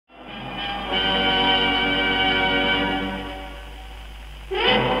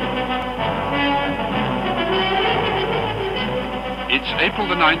April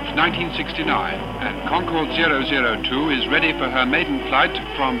the 9th, 1969, and Concorde 002 is ready for her maiden flight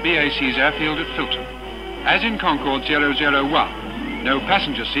from BAC's airfield at Filton. As in Concorde 001, no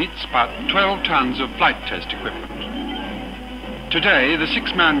passenger seats, but 12 tons of flight test equipment. Today, the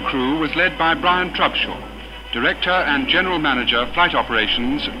six-man crew was led by Brian Trubshaw, Director and General Manager, Flight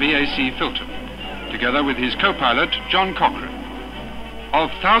Operations, BAC Filton, together with his co-pilot, John Cochrane.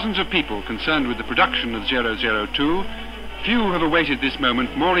 Of thousands of people concerned with the production of 002, few have awaited this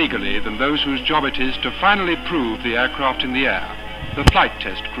moment more eagerly than those whose job it is to finally prove the aircraft in the air, the flight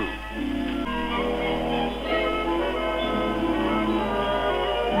test crew.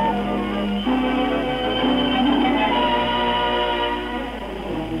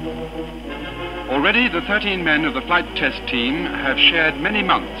 Already, the 13 men of the flight test team have shared many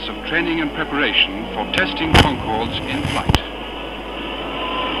months of training and preparation for testing Concordes in flight.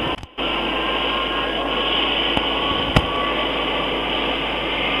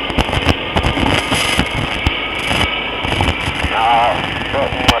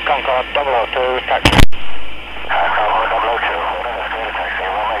 Concorde 002, taxi. Concorde 002, taxi,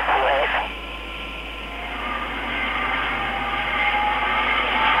 runway 28.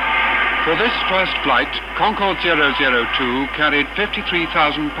 For this first flight, Concorde 002 carried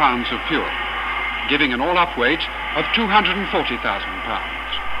 53,000 pounds of fuel, giving an all-up weight of 240,000 pounds.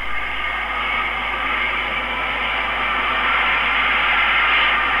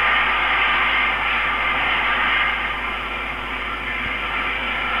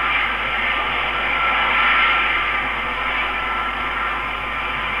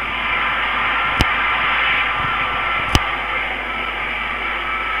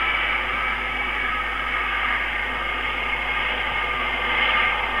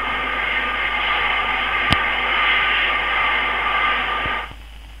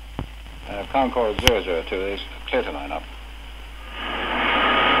 Concorde 002 is clear to line up.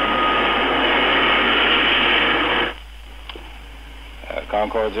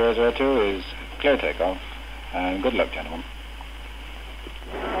 Concorde 002 is clear takeoff, and good luck, gentlemen.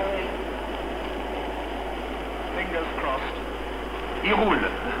 Fingers crossed. Il roule.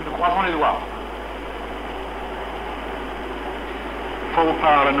 Nous croisons les doigts. Full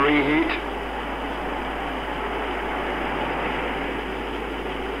power and reheat.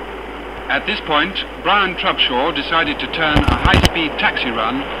 At this point, Brian Trubshaw decided to turn a high-speed taxi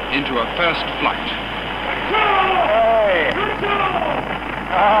run into a first flight. Hey!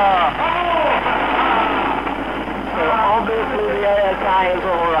 So obviously the ASI is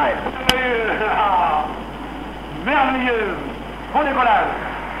all right. Merveilleux! Bon décollage!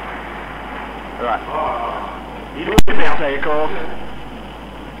 Right. Takeoff.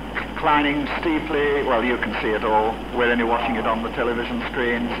 Declining steeply, well, you can see it all. We're only watching it on the television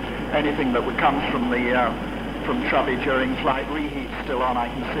screens. Anything that comes from Trubby during flight, reheat's still on, I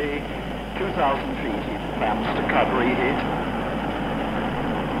can see. 2,000 feet, he plans to cut reheat.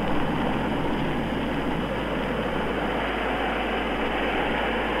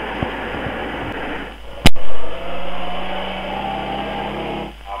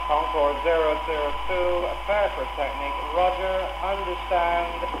 Concorde 002, prepare for technique. Roger,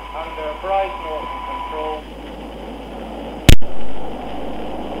 understand, under Bryce Norton control.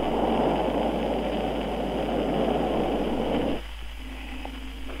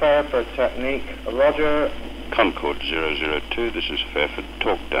 Fairford technique. Roger. Concorde 002, this is Fairford.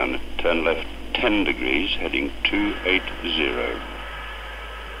 Talk down, turn left 10 degrees, heading 280.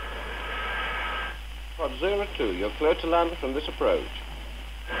 Concorde 02, you're clear to land from this approach.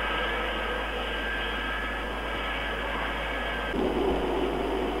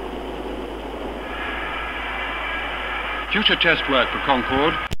 Future test work for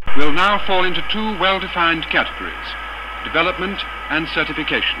Concorde will now fall into two well-defined categories: development and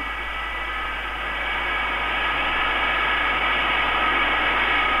certification.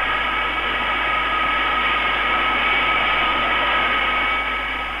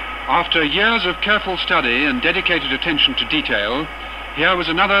 After years of careful study and dedicated attention to detail, here was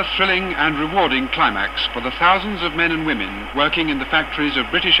another thrilling and rewarding climax for the thousands of men and women working in the factories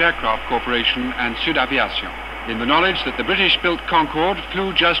of British Aircraft Corporation and Sud Aviation, in the knowledge that the British-built Concorde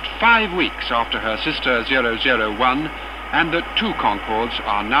flew just 5 weeks after her sister 001, and that two Concordes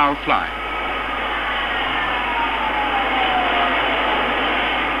are now flying.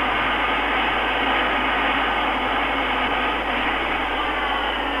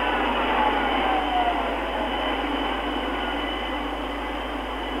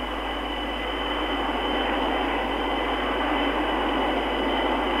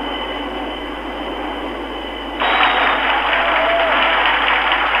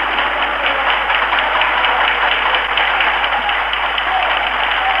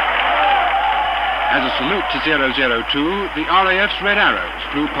 to 002, the RAF's red arrows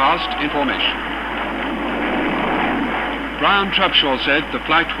flew past in formation. Brian Trubshaw said the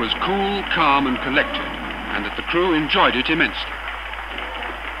flight was cool, calm and collected, and that the crew enjoyed it immensely.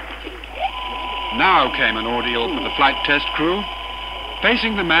 Now came an ordeal for the flight test crew,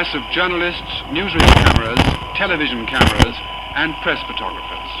 facing the mass of journalists, newsreel cameras, television cameras and press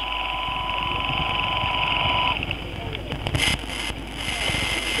photographers.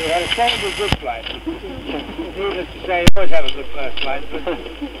 We had a terribly good flight. Needless to say, you always have a good first flight, but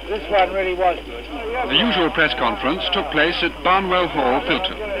this one really was good. The usual press conference took place at Barnwell Hall,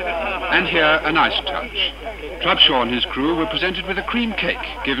 Filton. And here, a nice touch. Trubshaw and his crew were presented with a cream cake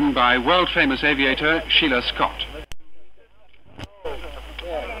given by world-famous aviator Sheila Scott.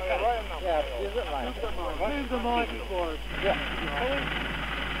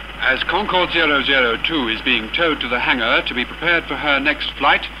 As Concorde 002 is being towed to the hangar to be prepared for her next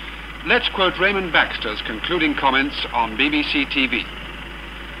flight, let's quote Raymond Baxter's concluding comments on BBC TV.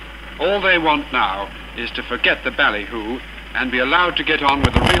 All they want now is to forget the ballyhoo and be allowed to get on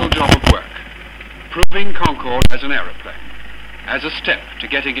with the real job of work, proving Concorde as an aeroplane, as a step to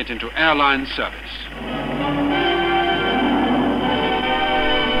getting it into airline service.